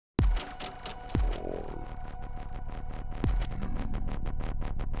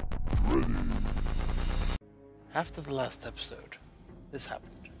After the last episode, this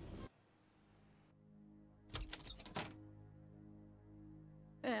happened.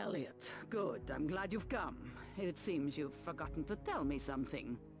 Elliot, good. I'm glad you've come. It seems you've forgotten to tell me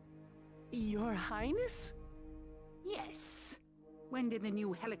something. Your Highness? Yes. When did the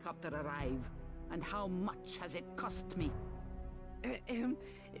new helicopter arrive? And how much has it cost me?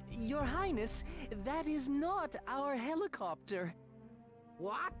 Your Highness, that is not our helicopter.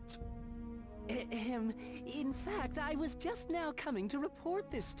 What? In fact, I was just now coming to report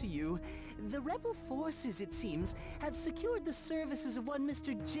this to you. The rebel forces, it seems, have secured the services of one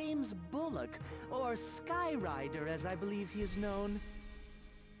Mr. James Bullock, or Skyrider, as I believe he is known.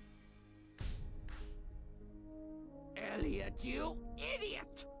 Elliot, you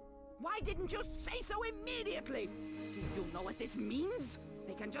idiot! Why didn't you say so immediately? Do you know what this means?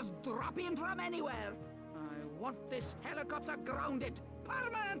 They can just drop in from anywhere. I want this helicopter grounded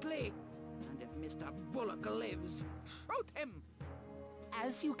permanently. And if Mr. Bullock lives, shoot him!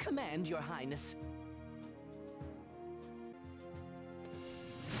 As you command, Your Highness.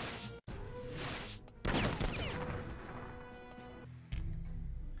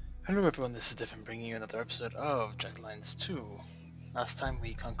 Hello everyone, this is Difym bringing you another episode of Jagged 2. Last time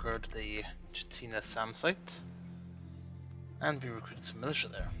we conquered the Chitzena SAM site, and we recruited some militia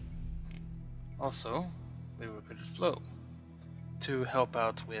there. Also, we recruited Flo to help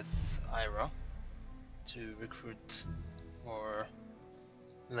out with Ira to recruit more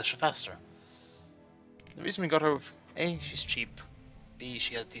militia faster. The reason we got her, A, she's cheap, B,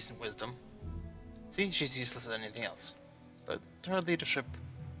 she has decent wisdom, C, she's useless at anything else. But her leadership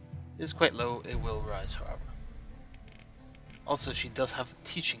is quite low, it will rise however. Also, she does have a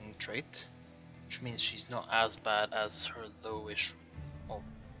teaching trait, which means she's not as bad as her lowish, or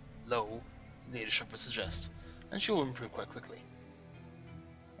low leadership would suggest, and she will improve quite quickly.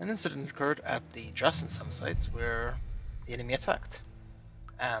 An incident occurred at the Chitzena SAM site where the enemy attacked,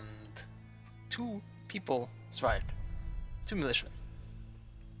 and 2 people survived. 2 militiamen.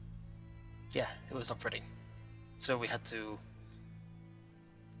 Yeah, it was not pretty. So we had to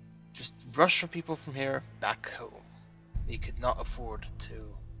just rush our people from here back home. We could not afford to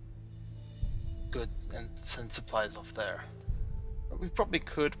go and send supplies off there. We probably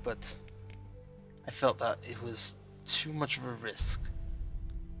could, but I felt that it was too much of a risk.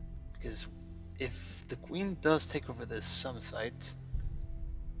 Because if the Queen does take over this SAM site,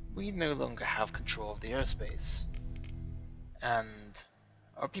 we no longer have control of the airspace. And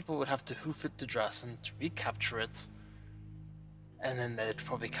our people would have to hoof it to Drassen to recapture it, and then they'd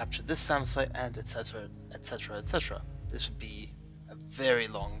probably capture this SAM site, and etc, etc, etc. This would be a very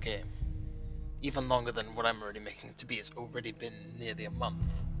long game. Even longer than what I'm already making it to be. It's already been nearly a month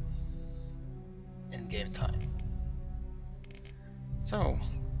in game time. So,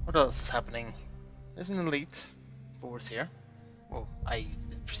 what else is happening? There's an elite force here. Well, I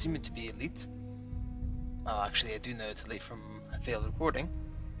presume it to be elite. Well, actually I do know it's elite from a failed recording.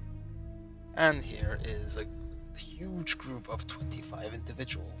 And here is a huge group of 25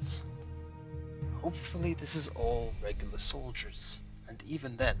 individuals. Hopefully this is all regular soldiers, and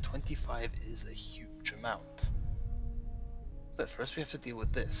even then 25 is a huge amount. But first we have to deal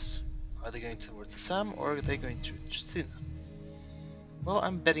with this. Are they going towards the SAM, or are they going to Chitzena? Well,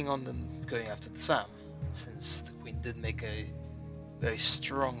 I'm betting on them going after the SAM, since the Queen did make a very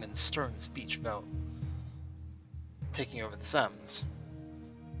strong and stern speech about taking over the SAMs.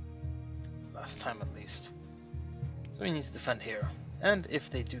 Last time at least. So we need to defend here. And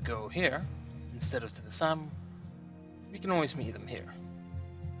if they do go here, instead of to the SAM, we can always meet them here.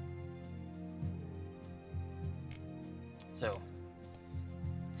 So,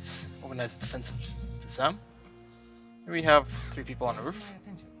 let's organize the defense of the SAM. Here we have 3 people on the roof.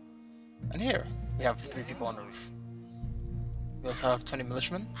 And here, we have 3 people on the roof. We also have 20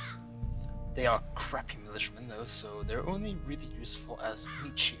 militiamen. They are crappy militiamen though, so they're only really useful as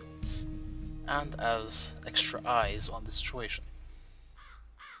meat shields, and as extra eyes on the situation.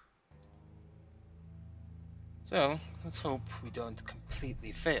 So, let's hope we don't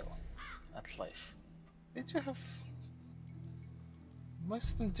completely fail at life. They do have...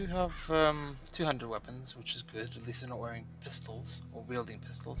 most of them do have 200 weapons, which is good. At least they're not wearing pistols, or wielding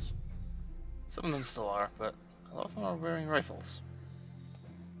pistols. Some of them still are, but a lot of them are wearing rifles.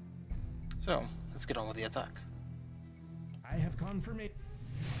 So, let's get on with the attack. I have confirmation.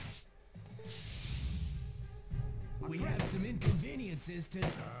 We have some inconveniences to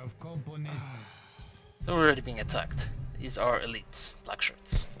of component. So we're already being attacked. These are elites, black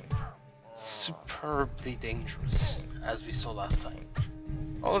shirts. Superbly dangerous, as we saw last time.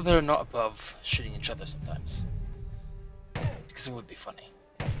 Although they're not above shooting each other sometimes. Because it would be funny.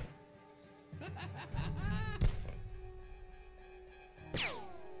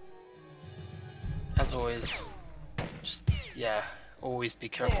 As always, just, yeah, always be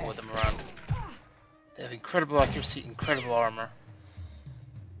careful with them around. They have incredible accuracy, incredible armor.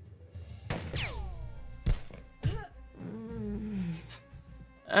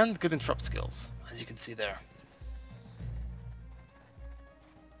 And good interrupt skills, as you can see there.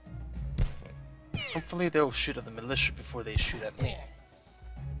 Hopefully they'll shoot at the militia before they shoot at me.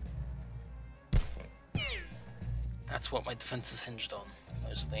 That's what my defense is hinged on,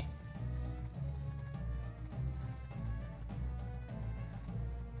 mostly.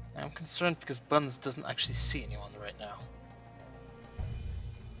 I'm concerned because Buns doesn't actually see anyone right now.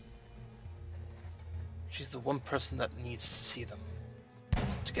 She's the one person that needs to see them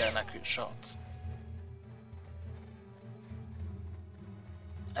to get an accurate shot.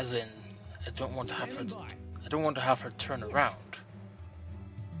 As in, I don't want to have her turn around.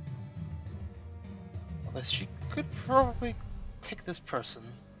 Although she could probably take this person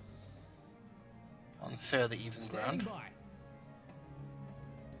on fairly even ground.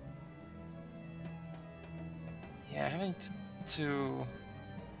 Yeah, having to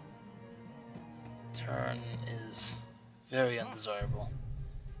turn is very undesirable.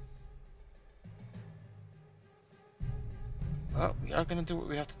 Well, we are gonna do what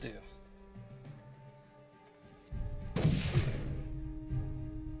we have to do.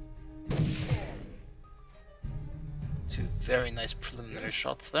 Two very nice preliminary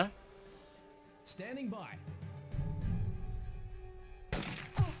shots there. Standing by.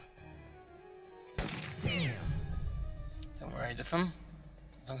 Damn. Don't worry, Difym.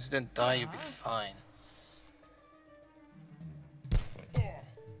 As long as you don't die, you'll be fine.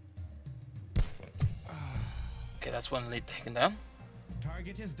 Okay, that's one lead taken down.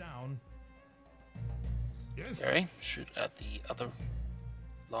 Target is down. Yes. Barry, shoot at the other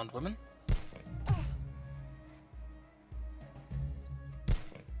blonde woman.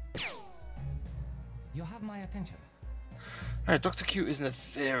 You have my attention. Alright, Dr. Q is in a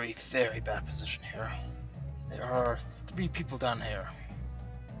very, very bad position here. There are 3 people down here.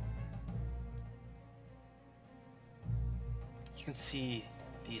 You can see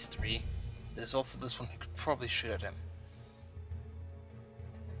these 3. There's also this one who could probably shoot at him.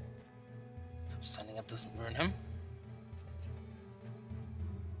 So standing up doesn't ruin him.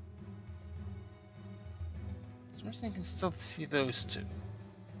 For some reason you can still see those 2.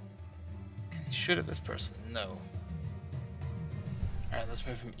 Can he shoot at this person? No. Alright, let's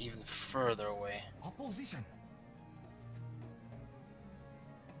move him even further away. Opposition.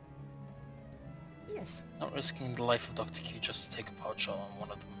 Yes. Not risking the life of Dr. Q just to take a pot shot on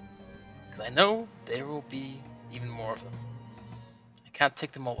one of them. Because I know there will be even more of them. I can't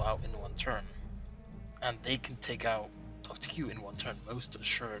take them all out in one turn. And they can take out Dr. Q in one turn, most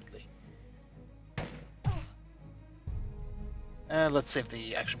assuredly. Let's save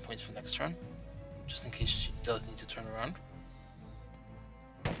the action points for next turn. Just in case she does need to turn around.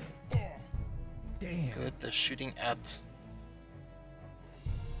 Damn. Good, they're shooting at...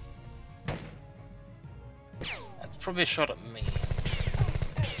 That's probably a shot at me.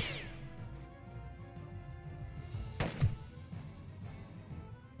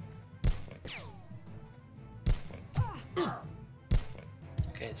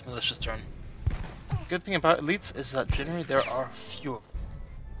 Okay, it's Militia's turn. Good thing about elites is that generally there are few of them.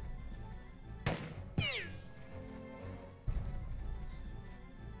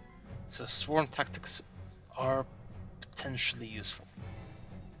 So swarm tactics are potentially useful.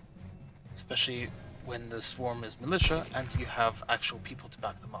 Especially when the swarm is militia and you have actual people to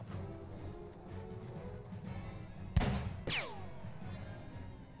back them up.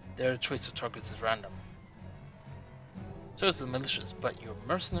 Their choice of targets is random. So is the militias, but your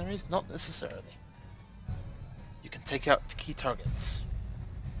mercenaries not necessarily. You can take out key targets.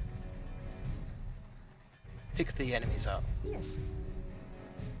 Pick the enemies out. Yes.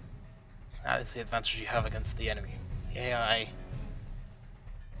 That is the advantage you have against the enemy. The AI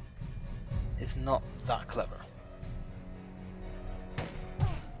is not that clever.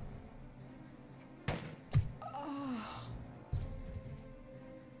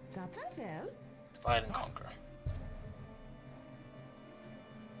 That went well. Divide and conquer.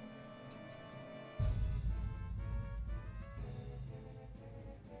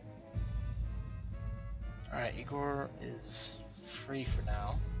 Alright, Igor is free for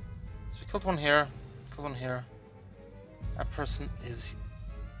now. So we killed one here, killed one here. That person is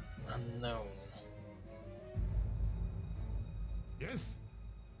unknown. Yes.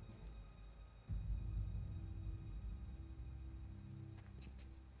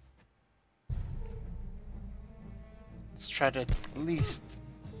 Let's try to at least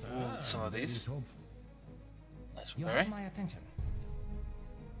wound some of these. Nice one, You Barry. have my attention.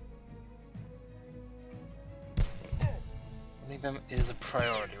 Healing them is a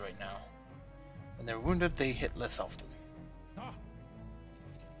priority right now. When they're wounded, they hit less often. Ah.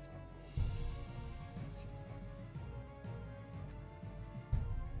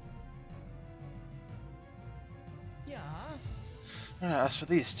 Yeah. As for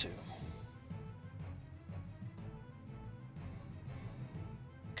these two,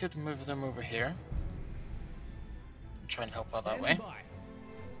 could move them over here and try and help out that way. Standing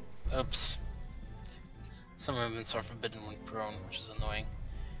by. Oops. Some movements are forbidden when prone, which is annoying.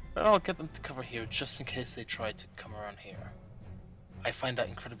 But I'll get them to cover here just in case they try to come around here. I find that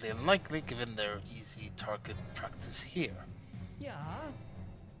incredibly unlikely given their easy target practice here. Yeah.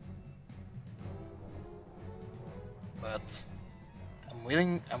 But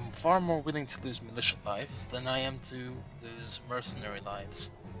I'm far more willing to lose militia lives than I am to lose mercenary lives.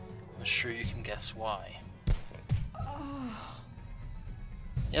 I'm sure you can guess why.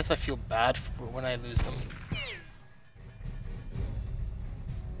 Yes, I feel bad for when I lose them.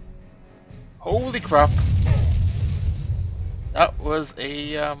 Holy crap! That was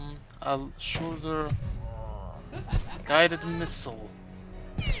a shoulder guided missile.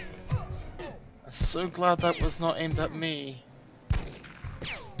 I'm so glad that was not aimed at me.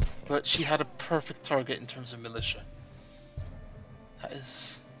 But she had a perfect target in terms of militia. That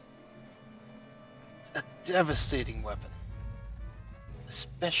is a devastating weapon.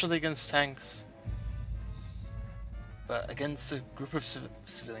 Especially against tanks. But against a group of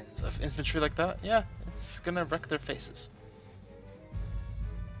civilians, of infantry like that, yeah, it's gonna wreck their faces.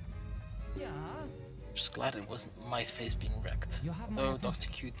 Yeah. Just glad it wasn't my face being wrecked. You have my Though attention. Dr.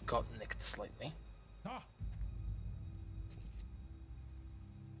 Q got nicked slightly. Ah.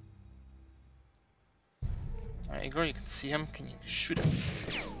 Alright, Igor, you can see him. Can you shoot him?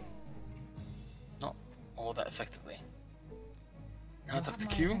 Not all that effectively. Now, You have Dr.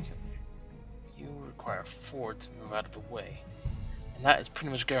 my Q, attention. you require 4 to move out of the way. And that is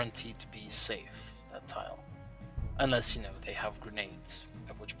pretty much guaranteed to be safe, that tile. Unless, you know, they have grenades,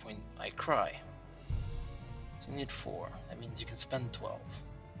 at which point I cry. So you need 4. That means you can spend 12.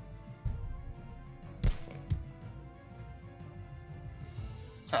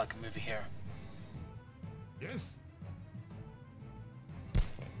 I can move it here. Yes.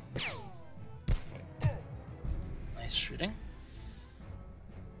 Nice shooting.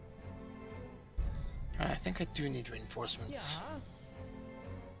 I think I do need reinforcements. Yeah.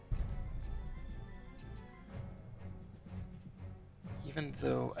 Even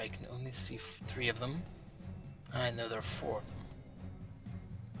though I can only see 3 of them, I know there are 4 of them.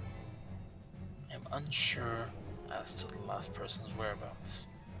 I'm unsure as to the last person's whereabouts.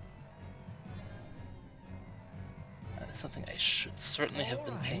 That is something I should certainly have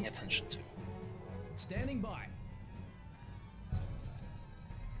been paying attention to. Standing by.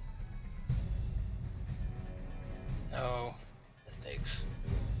 No mistakes.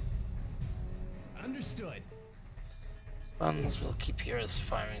 Understood. Buns will keep here as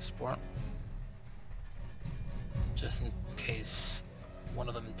firing support. Just in case one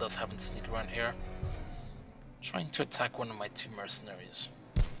of them does happen to sneak around here. Trying to attack one of my 2 mercenaries.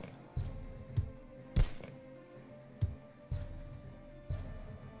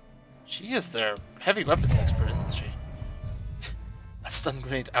 She is their heavy weapons expert, isn't she? A stun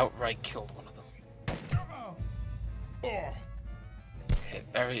grenade outright killed one of them. Oh. Okay,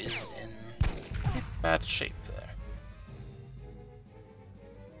 Barry is in pretty bad shape there.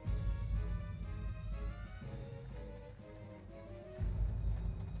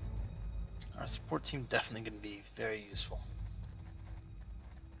 Our support team definitely going to be very useful.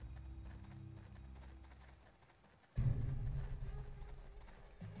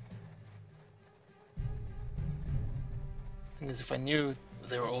 Thing is, if I knew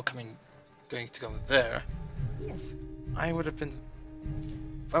they were all going to go there, Yes. I would have been.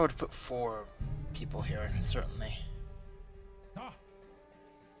 If I would have put 4 people here, certainly. Ah.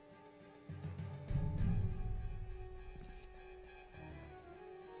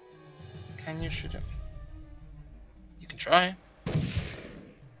 Can you shoot him? You can try. You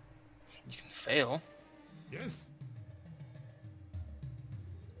can fail. Yes.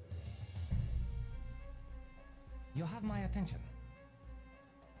 You have my attention.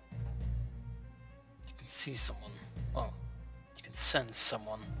 You can see someone. Oh, you can sense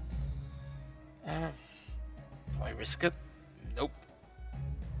someone. Do I risk it? Nope.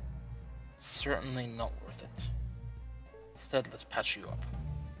 Certainly not worth it. Instead, let's patch you up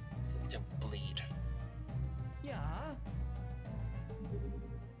so that you don't bleed. Yeah.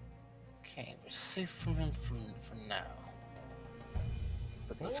 Okay, we're safe from him for now.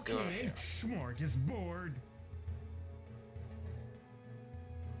 But let's go over here. Smorgasbord.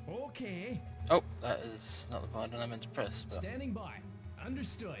 Okay. Oh, that is not the button I meant to press. But... Standing by.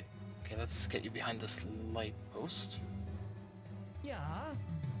 Understood. Okay, let's get you behind this light post. Yeah.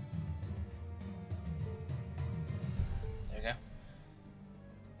 There we go.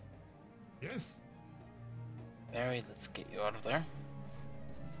 Yes. Barry, let's get you out of there.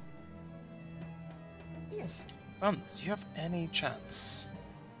 Yes. Buns, do you have any chance?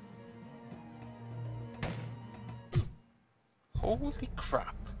 Holy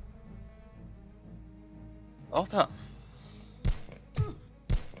crap. Well done.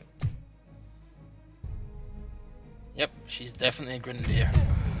 Yep, she's definitely a grenadier.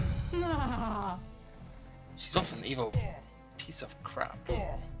 Ah. She's also an evil piece of crap.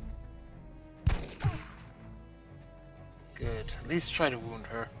 Good. At least try to wound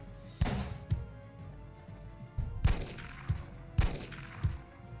her.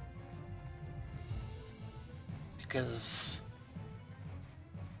 Because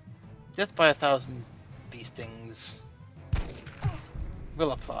death by 1,000 bee stings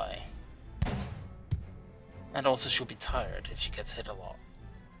will apply. And also she'll be tired if she gets hit a lot.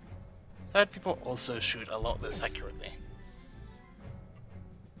 Tired people also shoot a lot less accurately.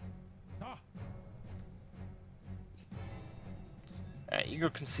 Alright, Igor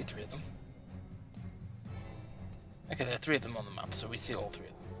can see 3 of them. Okay, there are 3 of them on the map, so we see all 3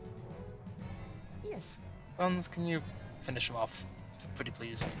 of them. Yes. Buns, can you finish them off? Pretty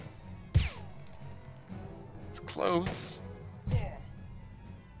please. It's close.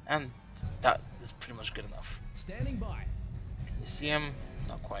 And that is pretty much good enough. Standing by. Can you see him?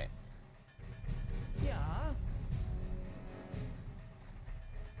 Not quite. Yeah.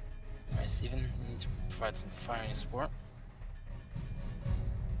 Alright, Steven, you need to provide some firing support.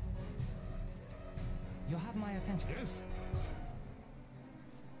 You have my attention. Yes.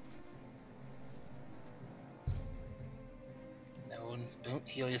 No, don't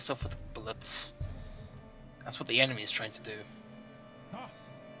heal yourself with bullets. That's what the enemy is trying to do. Ah.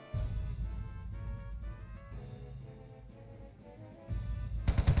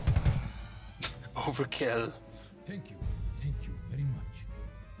 Overkill. Thank you very much.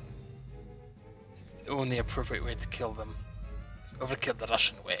 The only appropriate way to kill them. Overkill the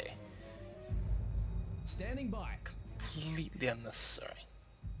Russian way. Standing by. Completely unnecessary.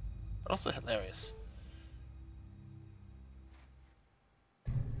 But also hilarious.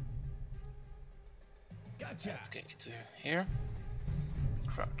 Gotcha. Let's get you to here.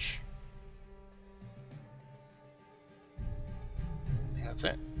 Crouch. I think that's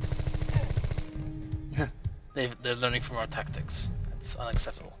it. They're learning from our tactics. That's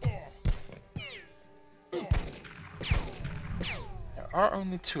unacceptable. There are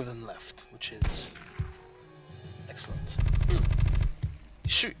only 2 of them left, which is excellent. You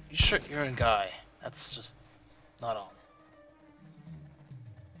shoot your own guy. That's just not on.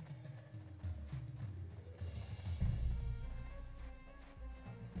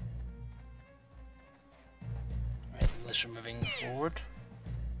 Alright, the militia moving forward.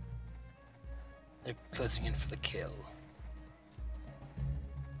 They're closing in for the kill.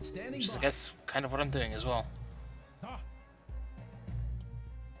 Standing Which is, I by. guess, kind of what I'm doing as well. Ah.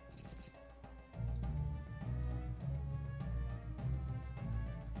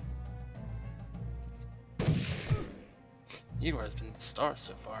 Igor has been the star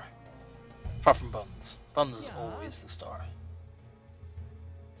so far. Apart from Buns. Buns is Yeah. always the star.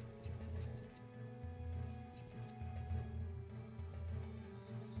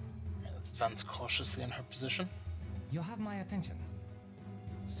 Alright, let's advance cautiously in her position. You have my attention.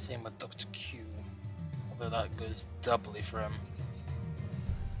 Same with Dr. Q. Although that goes doubly for him.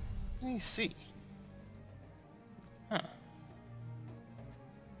 Let me see. Huh.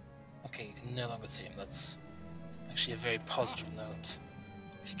 Okay, you can no longer see him. That's actually a very positive note.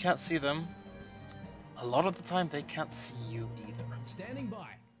 If you can't see them, a lot of the time they can't see you either. Standing by.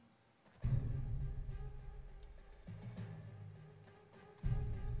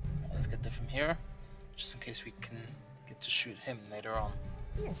 Alright, let's get Difym here, just in case we can get to shoot him later on.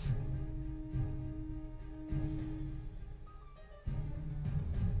 Yes.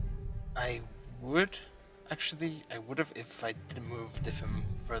 I would have if I didn't move Difym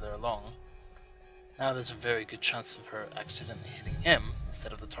further along. Now there's a very good chance of her accidentally hitting him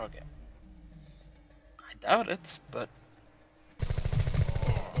instead of the target. I doubt it, but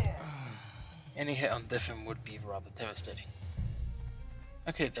any hit on Difym would be rather devastating.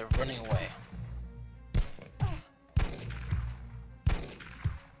 Okay, they're running away.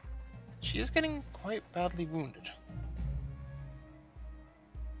 She is getting quite badly wounded.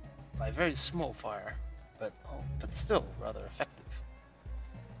 By very small fire, but still rather effective.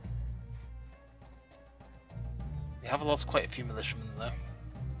 We have lost quite a few militiamen though.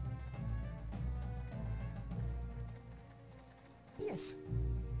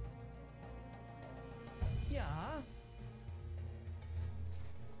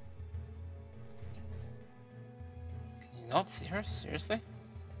 not see her? Seriously?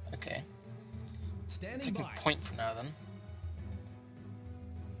 Okay. Standing Taking by. point for now then.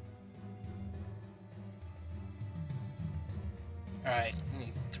 Alright,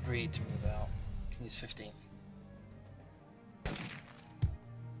 need 3 to move out. Can use 15.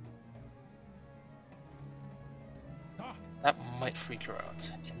 Ah, That might freak her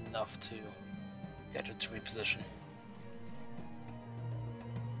out enough to get her to reposition.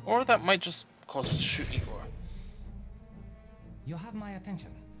 Or that might just cause her to shoot Igor. You have my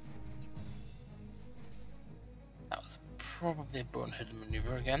attention. That was probably a boneheaded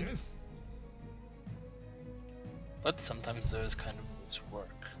maneuver again. yes. But sometimes those kind of moves work.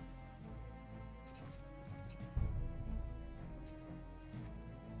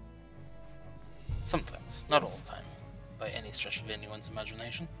 Sometimes, not all the time, by any stretch of anyone's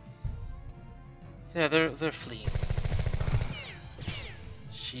imagination. So yeah, they're fleeing.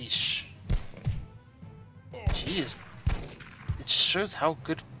 Sheesh. Jeez. It just shows how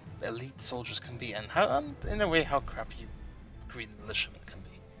good elite soldiers can be, and how, and in a way, how crappy green militiamen can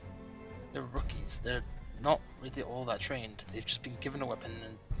be. They're rookies. They're not really all that trained. They've just been given a weapon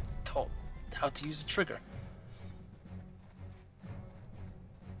and taught how to use a trigger.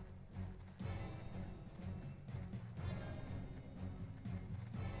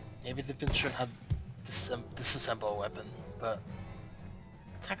 Maybe they've been shown how to disassemble a weapon, but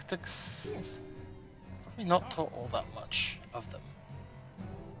tactics, probably not taught all that much of them.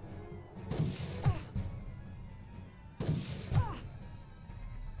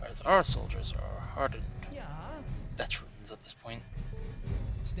 Whereas our soldiers are hardened Yeah. veterans at this point.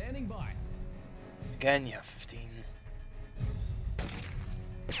 Standing by. Again, you have 15.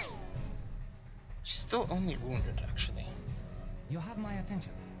 She's still only wounded, actually. You have my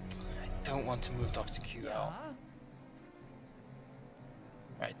attention. I don't want to move Dr. Q out. Ah,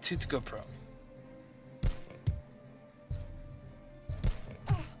 Right, 2 to go prone.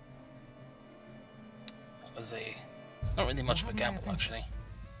 That was not really much of a gamble, actually.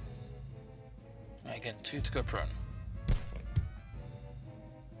 Right, again, 2 to go prone.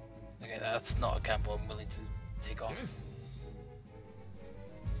 Okay, that's not a gamble I'm willing to take on. yes.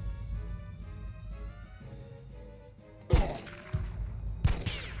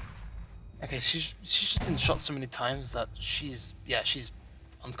 Okay, she's just been shot so many times that she's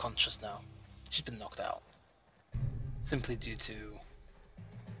unconscious now. She's been knocked out. Simply due to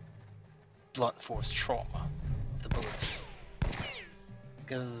blunt force trauma of the bullets.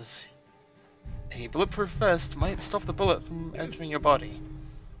 Because a bulletproof vest might stop the bullet from entering your body,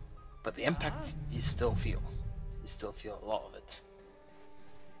 but the impact you still feel. You still feel a lot of it.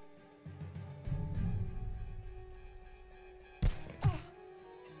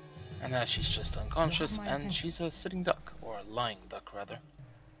 And now she's just unconscious, and she's a sitting duck, or a lying duck rather.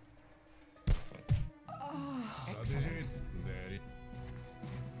 That is it. Very.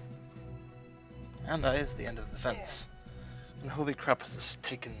 And that is the end of the defense. And holy crap, has this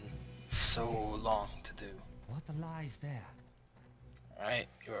taken so long to do. What lies there? Alright,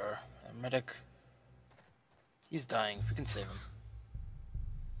 you're a medic. He's dying, we can save him.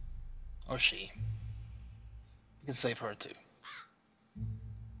 Or she. We can save her too.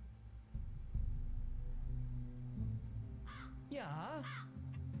 Yeah.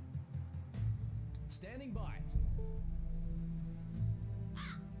 Standing by.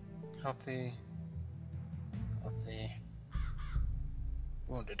 Healthy. Healthy.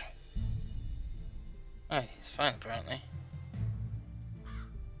 Wounded. Ah, he's fine apparently.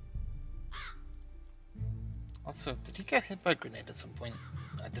 Also, did he get hit by a grenade at some point?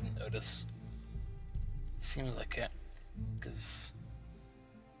 I didn't notice. Seems like it. Because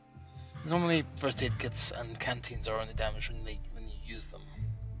normally first aid kits and canteens are only damaged when you use them.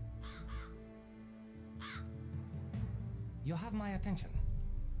 You have my attention.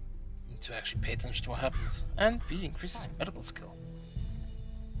 Need to actually pay attention to what happens. And B increases medical skill.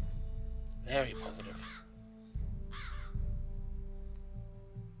 Very positive.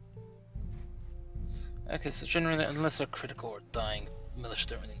 Okay, so generally, unless they're critical or dying, militia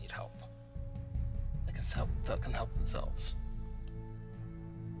don't really need help. That can help themselves.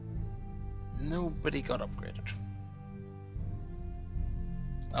 Nobody got upgraded.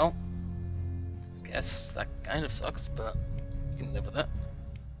 Well, I guess that kind of sucks, but you can live with it.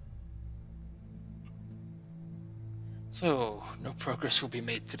 So, no progress will be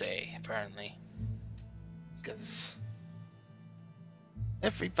made today, apparently. Because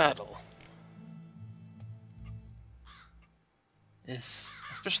every battle is,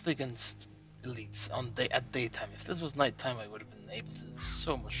 especially against elites at daytime. If this was nighttime, I would have been able to do this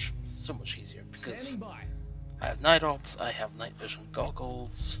so much easier, because Standing by. I have night ops, I have night vision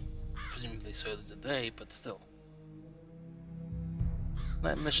goggles, presumably so do they, but still.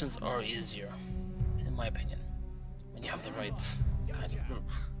 Night missions are easier, in my opinion, when you have the right kind of group.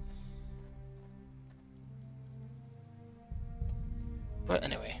 But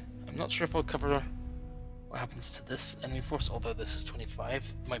anyway, I'm not sure if I'll cover what happens to this enemy force, although this is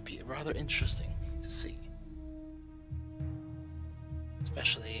 25. It might be rather interesting to see.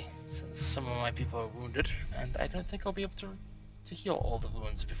 Especially since some of my people are wounded, and I don't think I'll be able to heal all the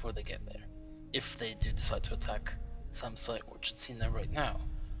wounds before they get there. If they do decide to attack SAM site or Chitzena right now.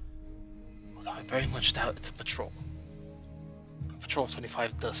 Although I very much doubt it's a patrol. A patrol of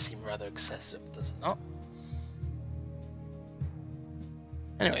 25 does seem rather excessive, does it not?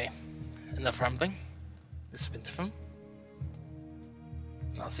 Anyway, enough rambling. This has been Difym,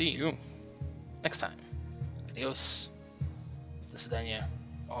 and I'll see you next time. Adios, do swidania,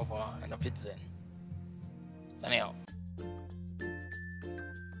 au revoir, and auf Wiedersehen. Signing out.